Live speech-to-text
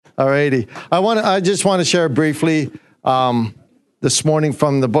All righty. I just want to share briefly this morning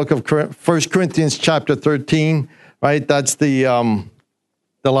from the book of 1 Corinthians chapter 13, right? That's the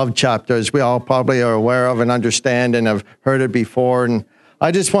love chapter, as we all probably are aware of and understand and have heard it before. And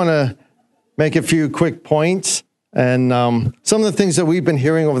I just want to make a few quick points. And some of the things that we've been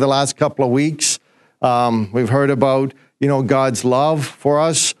hearing over the last couple of weeks, we've heard about, God's love for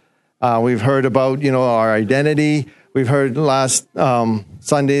us. We've heard about, our identity. We've heard last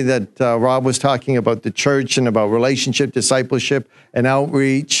Sunday that Rob was talking about the church and about relationship, discipleship, and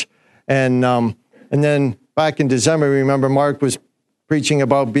outreach. And then back in December, remember Mark was preaching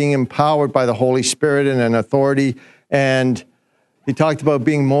about being empowered by the Holy Spirit and an authority. And he talked about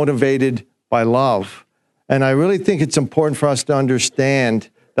being motivated by love. And I really think it's important for us to understand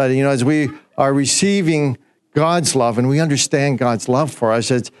that, as we are receiving God's love, and we understand God's love for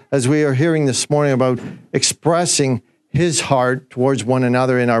us, as we are hearing this morning about expressing His heart towards one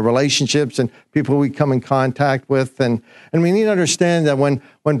another in our relationships and people we come in contact with. And we need to understand that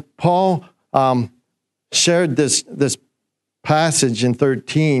when Paul shared this passage in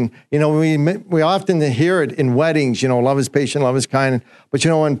 13, we often hear it in weddings, love is patient, love is kind. But,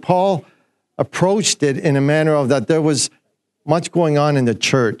 when Paul approached it in a manner of that there was much going on in the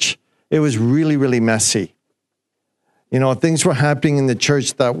church, it was really, really messy. Things were happening in the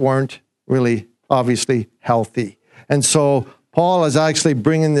church that weren't really, obviously, healthy. And so Paul is actually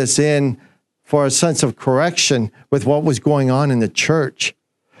bringing this in for a sense of correction with what was going on in the church.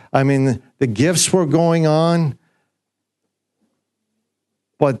 I mean, the gifts were going on,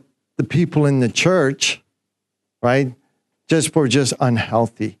 but the people in the church, right, were just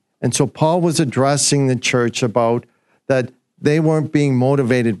unhealthy. And so Paul was addressing the church about that they weren't being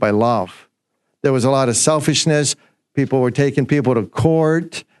motivated by love. There was a lot of selfishness. People were taking people to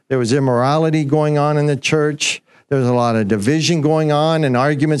court. There was immorality going on in the church. There was a lot of division going on and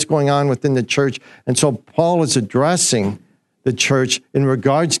arguments going on within the church. And so Paul is addressing the church in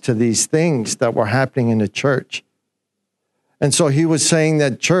regards to these things that were happening in the church. And so he was saying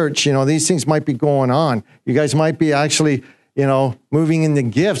that church, these things might be going on. You guys might be actually, moving in the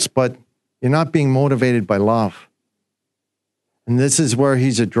gifts, but you're not being motivated by love. And this is where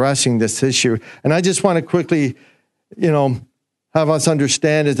he's addressing this issue. And I just want to quickly, have us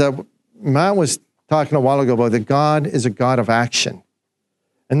understand is that Matt was talking a while ago about that God is a God of action.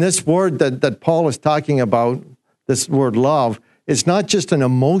 And this word that Paul is talking about, this word love, is not just an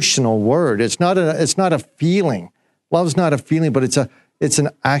emotional word. It's not a feeling. Love's not a feeling, but it's an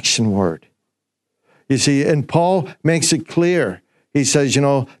action word. You see, and Paul makes it clear. He says,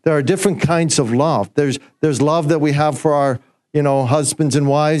 there are different kinds of love. There's love that we have for our husbands and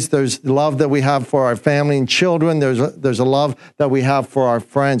wives. There's love that we have for our family and children. There's a love that we have for our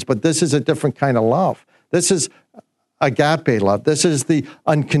friends. But this is a different kind of love. This is agape love. This is the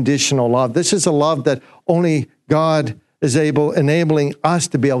unconditional love. This is a love that only God is enabling us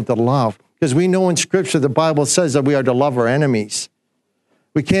to be able to love. Because we know in Scripture, the Bible says that we are to love our enemies.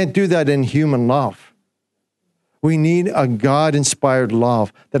 We can't do that in human love. We need a God-inspired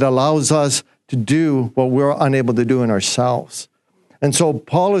love that allows us to do what we're unable to do in ourselves. And so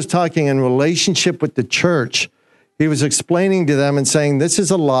Paul is talking in relationship with the church. He was explaining to them and saying, this is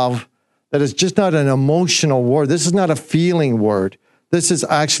a love that is just not an emotional word. This is not a feeling word. This is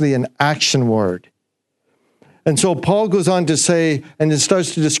actually an action word. And so Paul goes on to say, and it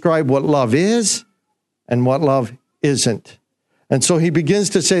starts to describe what love is and what love isn't. And so he begins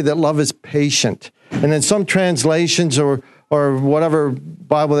to say that love is patient. And in some translations or whatever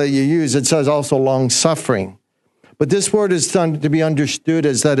Bible that you use, it says also long-suffering. But this word is to be understood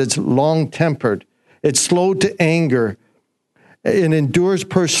as that it's long-tempered. It's slow to anger. It endures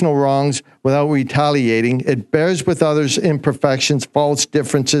personal wrongs without retaliating. It bears with others' imperfections, faults,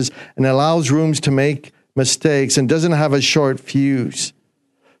 differences, and allows room to make mistakes and doesn't have a short fuse.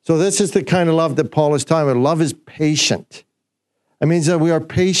 So this is the kind of love that Paul is talking about. Love is patient. It means that we are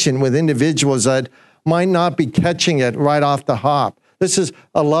patient with individuals that might not be catching it right off the hop. This is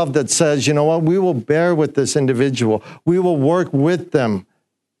a love that says, we will bear with this individual. We will work with them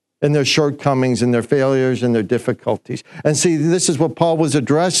in their shortcomings and their failures and their difficulties. And see, this is what Paul was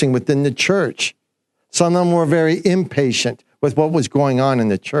addressing within the church. Some of them were very impatient with what was going on in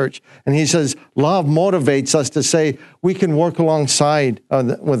the church. And he says, love motivates us to say we can work alongside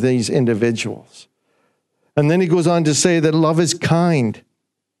with these individuals. And then he goes on to say that love is kind.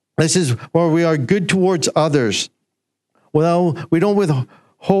 This is where we are good towards others. Well,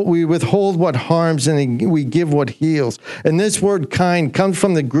 we withhold what harms and we give what heals. And this word kind comes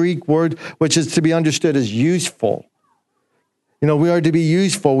from the Greek word, which is to be understood as useful. We are to be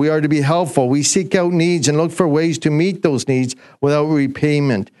useful. We are to be helpful. We seek out needs and look for ways to meet those needs without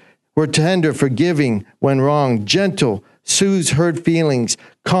repayment. We're tender, forgiving when wrong, gentle, soothes hurt feelings,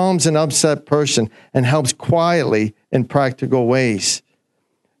 calms an upset person, and helps quietly in practical ways.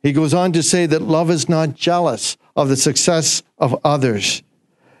 He goes on to say that love is not jealous of the success of others.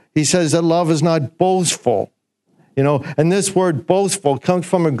 He says that love is not boastful. And this word boastful comes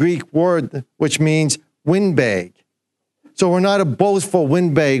from a Greek word which means windbag. So we're not a boastful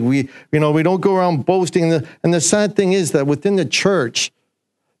windbag. We don't go around boasting. And the sad thing is that within the church,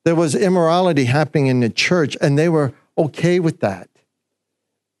 there was immorality happening in the church, and they were okay with that.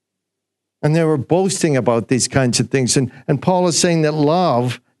 And they were boasting about these kinds of things. And Paul is saying that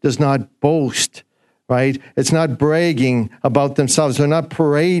love does not boast, right? It's not bragging about themselves. They're not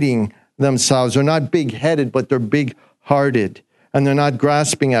parading themselves. They're not big-headed, but they're big-hearted. And they're not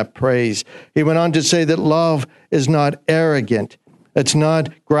grasping at praise. He went on to say that love is not arrogant. It's not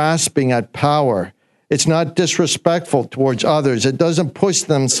grasping at power. It's not disrespectful towards others. It doesn't push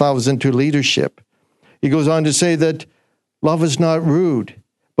themselves into leadership. He goes on to say that love is not rude,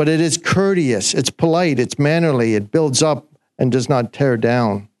 but it is courteous. It's polite. It's mannerly. It builds up and does not tear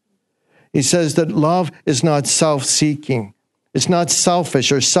down. He says that love is not self-seeking. It's not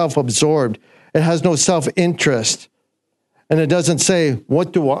selfish or self-absorbed. It has no self-interest. And it doesn't say,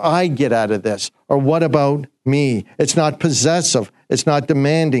 what do I get out of this? Or what about me? It's not possessive. It's not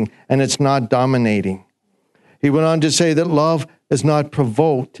demanding. And it's not dominating. He went on to say that love is not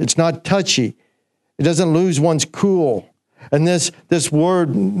provoked. It's not touchy. It doesn't lose one's cool. And this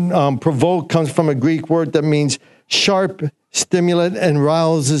word, provoke, comes from a Greek word that means sharp, stimulant, and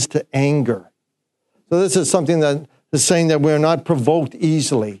rouses to anger. So this is something that is saying that we're not provoked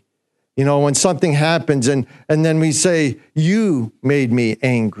easily. When something happens and then we say, you made me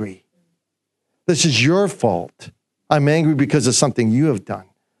angry. This is your fault. I'm angry because of something you have done.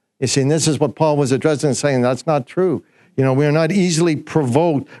 You see, and this is what Paul was addressing and saying that's not true. We are not easily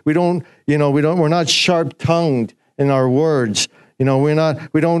provoked. We're not sharp-tongued in our words. We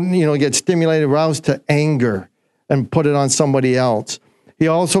don't get stimulated, roused to anger and put it on somebody else. He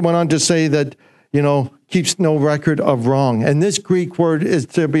also went on to say that, keeps no record of wrong. And this Greek word is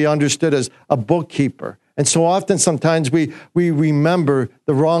to be understood as a bookkeeper. And so often, sometimes we remember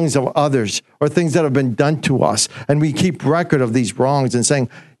the wrongs of others or things that have been done to us. And we keep record of these wrongs and saying,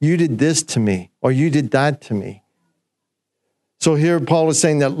 you did this to me, or you did that to me. So here Paul is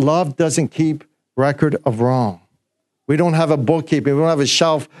saying that love doesn't keep record of wrong. We don't have a bookkeeping. We don't have a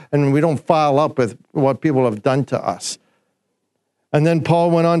shelf, and we don't file up with what people have done to us. And then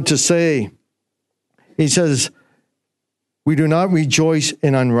Paul went on to say, he says, we do not rejoice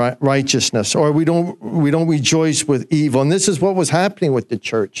in unrighteousness, or we don't rejoice with evil. And this is what was happening with the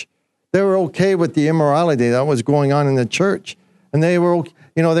church. They were okay with the immorality that was going on in the church. And they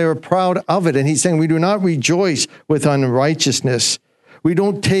were proud of it. And he's saying we do not rejoice with unrighteousness. We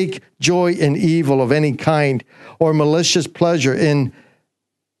don't take joy in evil of any kind or malicious pleasure in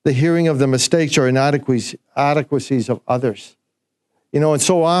the hearing of the mistakes or inadequacies of others. And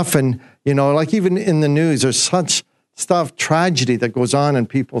so often, like even in the news, there's such tragedy that goes on in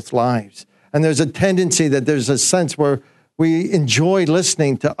people's lives. And there's a tendency that there's a sense where we enjoy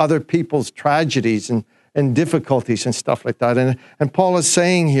listening to other people's tragedies and difficulties and stuff like that. And Paul is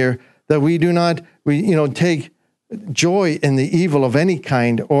saying here that we do not, take joy in the evil of any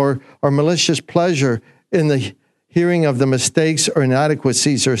kind or malicious pleasure in the hearing of the mistakes or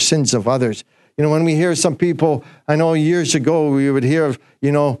inadequacies or sins of others. When we hear some people, I know years ago we would hear of,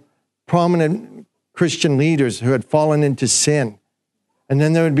 prominent Christian leaders who had fallen into sin. And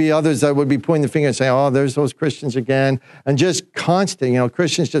then there would be others that would be pointing the finger and saying, oh, there's those Christians again. And just constant,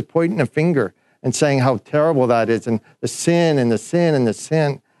 Christians just pointing a finger and saying how terrible that is and the sin and the sin and the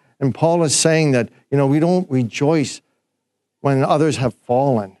sin. And Paul is saying that, we don't rejoice when others have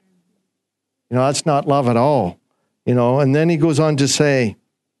fallen. That's not love at all. And then he goes on to say,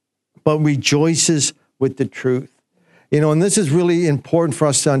 but rejoices with the truth. And this is really important for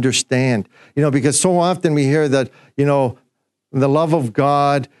us to understand, because so often we hear that, the love of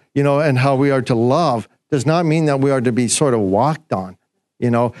God, and how we are to love does not mean that we are to be sort of walked on,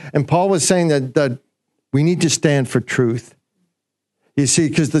 And Paul was saying that we need to stand for truth. You see,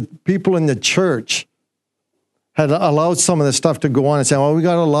 because the people in the church had allowed some of the stuff to go on and say, oh, we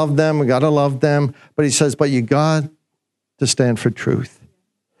got to love them. But he says, but you got to stand for truth.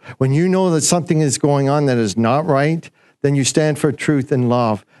 When you know that something is going on that is not right, then you stand for truth and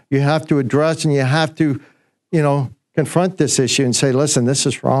love. You have to address and you have to, confront this issue and say, listen, this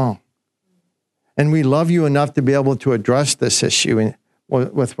is wrong. And we love you enough to be able to address this issue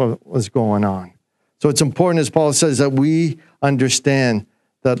with what was going on. So it's important, as Paul says, that we understand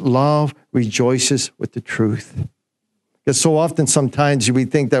that love rejoices with the truth. Because so often, sometimes we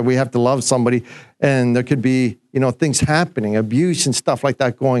think that we have to love somebody and there could be, things happening, abuse and stuff like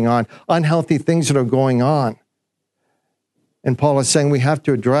that going on, unhealthy things that are going on. And Paul is saying we have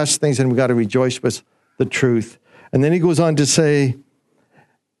to address things and we got to rejoice with the truth. And then he goes on to say,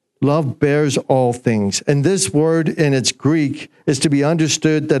 love bears all things. And this word in its Greek is to be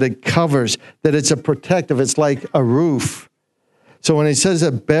understood that it covers, that it's a protective, it's like a roof. So when it says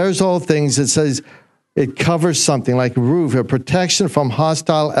it bears all things, it says it covers something like a roof, a protection from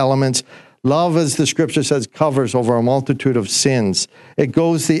hostile elements. Love, as the scripture says, covers over a multitude of sins. It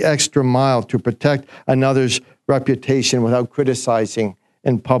goes the extra mile to protect another's reputation without criticizing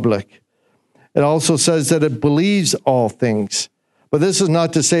in public. It also says that it believes all things. But this is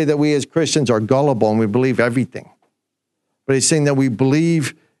not to say that we as Christians are gullible and we believe everything. But it's saying that we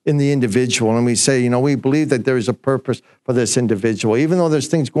believe in the individual and we say, we believe that there is a purpose for this individual. Even though there's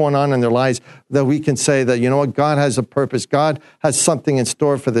things going on in their lives, that we can say that, God has a purpose. God has something in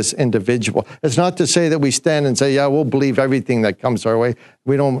store for this individual. It's not to say that we stand and say, yeah, we'll believe everything that comes our way.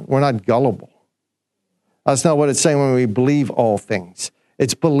 We're not gullible. That's not what it's saying when we believe all things.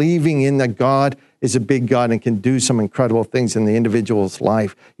 It's believing in that God is a big God and can do some incredible things in the individual's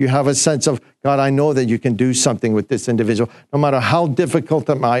life. You have a sense of, God, I know that you can do something with this individual. No matter how difficult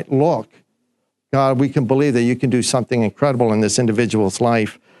it might look, God, we can believe that you can do something incredible in this individual's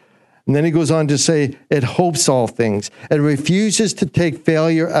life. And then he goes on to say, it hopes all things. It refuses to take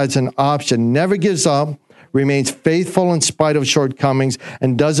failure as an option, never gives up, remains faithful in spite of shortcomings,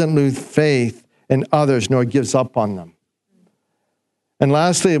 and doesn't lose faith in others, nor gives up on them. And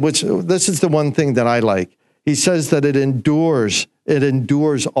lastly, this is the one thing that I like. He says that it endures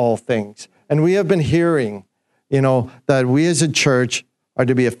all things. And we have been hearing, that we as a church are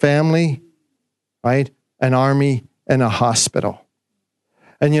to be a family, right? An army and a hospital.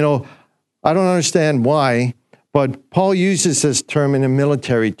 And, I don't understand why, but Paul uses this term in a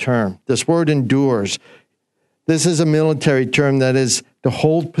military term. This word endures. This is a military term that is to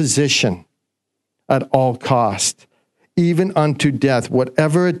hold position at all cost, even unto death,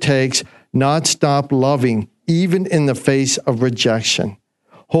 whatever it takes, not stop loving, even in the face of rejection.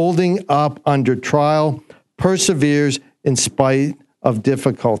 Holding up under trial, perseveres in spite of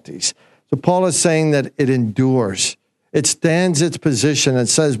difficulties. So Paul is saying that it endures. It stands its position and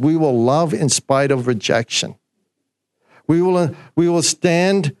says we will love in spite of rejection. We will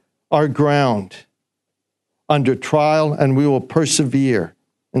stand our ground under trial and we will persevere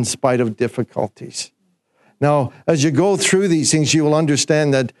in spite of difficulties. Now, as you go through these things, you will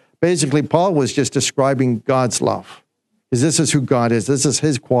understand that basically Paul was just describing God's love. Because this is who God is. This is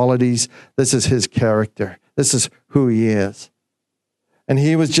his qualities. This is his character. This is who he is. And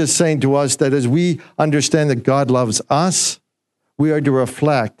he was just saying to us that as we understand that God loves us, we are to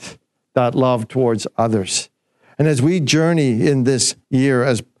reflect that love towards others. And as we journey in this year,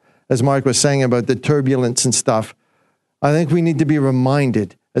 as Mark was saying about the turbulence and stuff, I think we need to be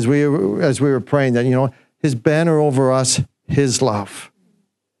reminded as we were praying that, his banner over us, his love.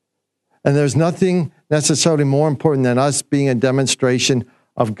 And there's nothing necessarily more important than us being a demonstration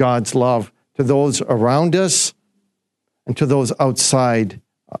of God's love to those around us and to those outside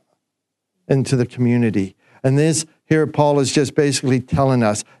into the community. And this here, Paul is just basically telling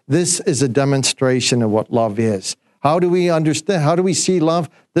us, this is a demonstration of what love is. How do we understand? How do we see love?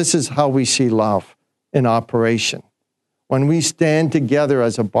 This is how we see love in operation. When we stand together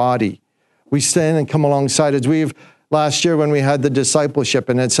as a body, we stand and come alongside. As last year when we had the discipleship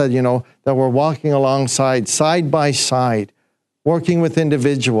and it said, that we're walking alongside, side by side, working with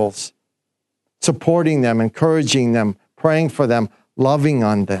individuals, supporting them, encouraging them, praying for them, loving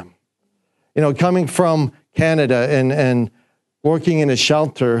on them. Coming from Canada and working in a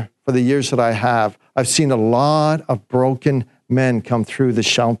shelter for the years that I have, I've seen a lot of broken men come through the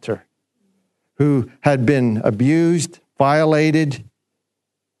shelter who had been abused, violated,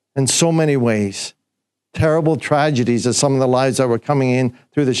 in so many ways. Terrible tragedies of some of the lives that were coming in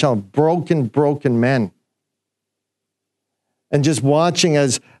through the shelter. Broken men. And just watching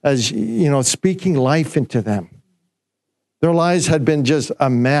as speaking life into them. Their lives had been just a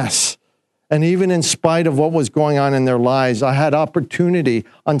mess. And even in spite of what was going on in their lives, I had opportunity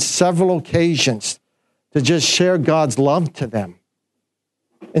on several occasions to just share God's love to them.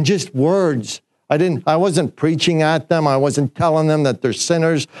 And just words. I wasn't preaching at them. I wasn't telling them that they're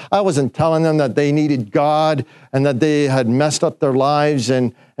sinners. I wasn't telling them that they needed God and that they had messed up their lives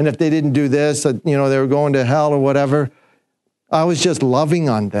and if they didn't do this, that they were going to hell or whatever. I was just loving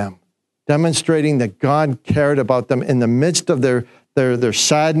on them, demonstrating that God cared about them in the midst of their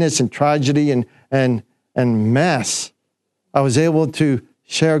sadness and tragedy and mess. I was able to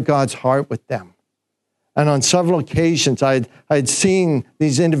share God's heart with them. And on several occasions, I'd seen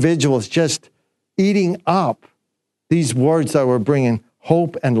these individuals just eating up these words that were bringing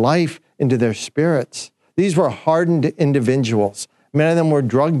hope and life into their spirits. These were hardened individuals. Many of them were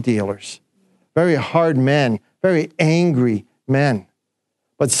drug dealers, very hard men, very angry men.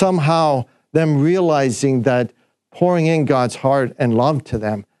 But somehow, them realizing that pouring in God's heart and love to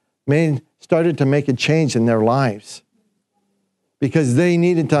them started to make a change in their lives, because they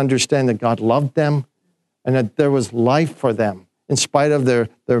needed to understand that God loved them and that there was life for them in spite of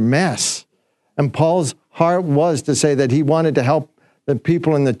their mess. And Paul's heart was to say that he wanted to help the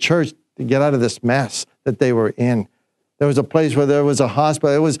people in the church to get out of this mess that they were in. There was a place where there was a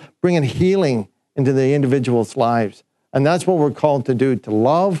hospital. It was bringing healing into the individuals' lives. And that's what we're called to do, to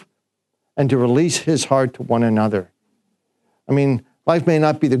love and to release his heart to one another. I mean, life may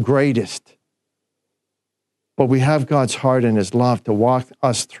not be the greatest, but we have God's heart and his love to walk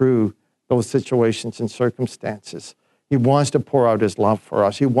us through those situations and circumstances. He wants to pour out his love for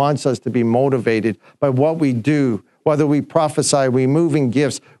us. He wants us to be motivated by what we do, whether we prophesy, we move in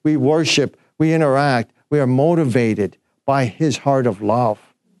gifts, we worship, we interact. We are motivated by his heart of love.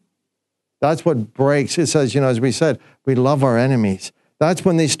 That's what breaks. It says, as we said, we love our enemies. That's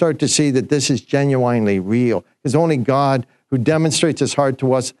when they start to see that this is genuinely real. It's only God who demonstrates his heart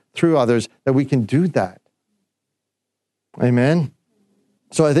to us through others that we can do that. Amen?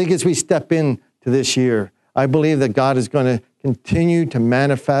 So I think as we step into this year, I believe that God is going to continue to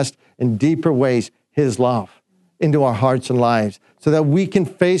manifest in deeper ways his love into our hearts and lives so that we can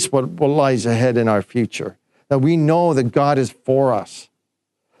face what lies ahead in our future, that we know that God is for us,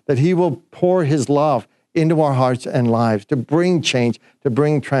 that he will pour his love into our hearts and lives to bring change, to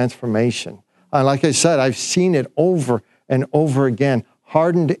bring transformation. And like I said, I've seen it over and over again,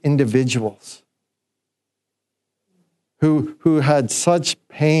 hardened individuals who had such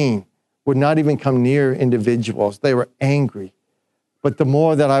pain would not even come near individuals. They were angry. But the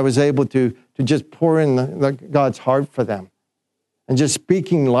more that I was able to just pour in God's heart for them and just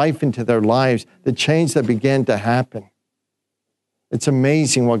speaking life into their lives, the change that began to happen. It's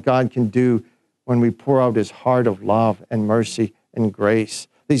amazing what God can do when we pour out his heart of love and mercy and grace.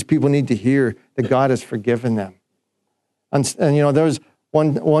 These people need to hear that God has forgiven them. And there was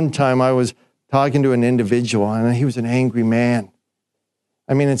one time I was talking to an individual, and he was an angry man.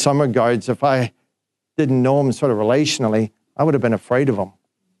 I mean, in some regards, if I didn't know him sort of relationally, I would have been afraid of him.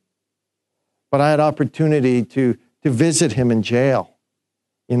 But I had opportunity to visit him in jail,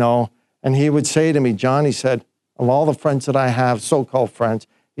 and he would say to me, John, he said, of all the friends that I have, so-called friends,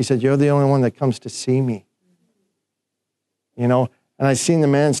 he said, you're the only one that comes to see me. And I seen the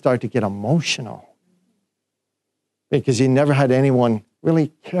man start to get emotional because he never had anyone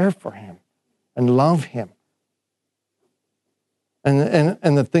really care for him and love him.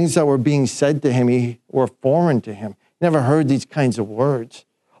 And the things that were being said to him were foreign to him. He never heard these kinds of words.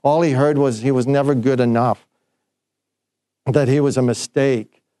 All he heard was he was never good enough, that he was a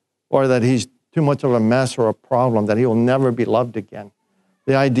mistake, or that he's too much of a mess or a problem, that he will never be loved again.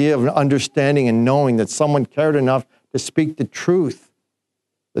 The idea of understanding and knowing that someone cared enough to speak the truth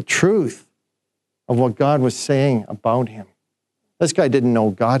of what God was saying about him. This guy didn't know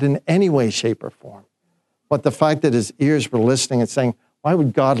God in any way, shape, or form. But the fact that his ears were listening and saying, why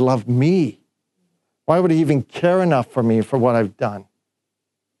would God love me? Why would he even care enough for me for what I've done?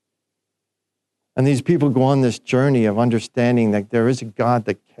 And these people go on this journey of understanding that there is a God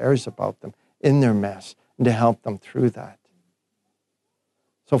that cares about them in their mess and to help them through that.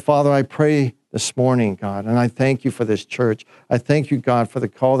 So, Father, I pray this morning, God, and I thank you for this church. I thank you, God, for the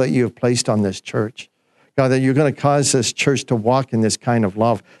call that you have placed on this church. God, that you're going to cause this church to walk in this kind of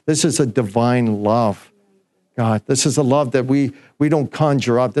love. This is a divine love, God. This is a love that we don't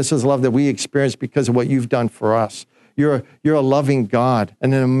conjure up. This is a love that we experience because of what you've done for us. You're a loving God,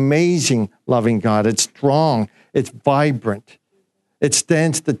 and an amazing loving God. It's strong. It's vibrant. It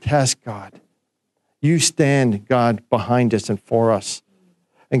stands the test, God. You stand, God, behind us and for us.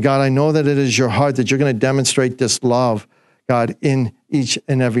 And God, I know that it is your heart that you're going to demonstrate this love, God, in each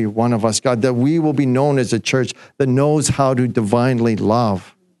and every one of us, God, that we will be known as a church that knows how to divinely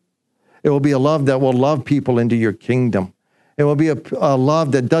love. It will be a love that will love people into your kingdom. It will be a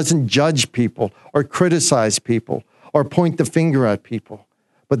love that doesn't judge people or criticize people or point the finger at people.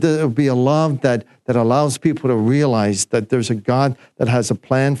 But there will be a love that allows people to realize that there's a God that has a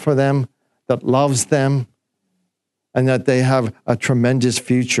plan for them, that loves them, and that they have a tremendous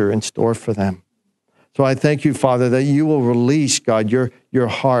future in store for them. So I thank you, Father, that you will release, God, your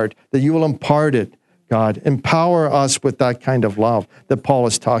heart, that you will impart it, God. Empower us with that kind of love that Paul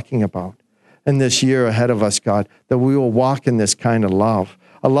is talking about. And this year ahead of us, God, that we will walk in this kind of love.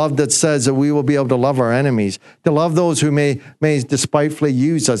 a love that says that we will be able to love our enemies, to love those who may despitefully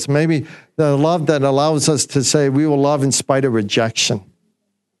use us. Maybe the love that allows us to say we will love in spite of rejection.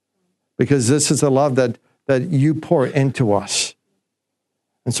 Because this is the love that you pour into us.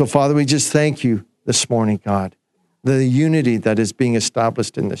 And so, Father, we just thank you this morning, God. The unity that is being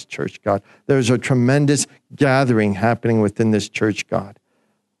established in this church, God. There's a tremendous gathering happening within this church, God.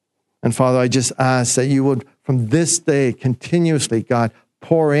 And Father, I just ask that you would, from this day, continuously, God,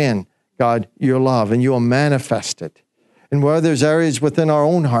 pour in, God, your love, and you will manifest it. And where there's areas within our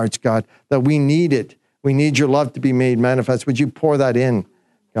own hearts, God, that we need it, we need your love to be made manifest. Would you pour that in,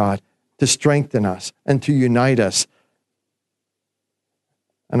 God, to strengthen us and to unite us?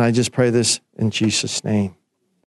 And I just pray this in Jesus' name.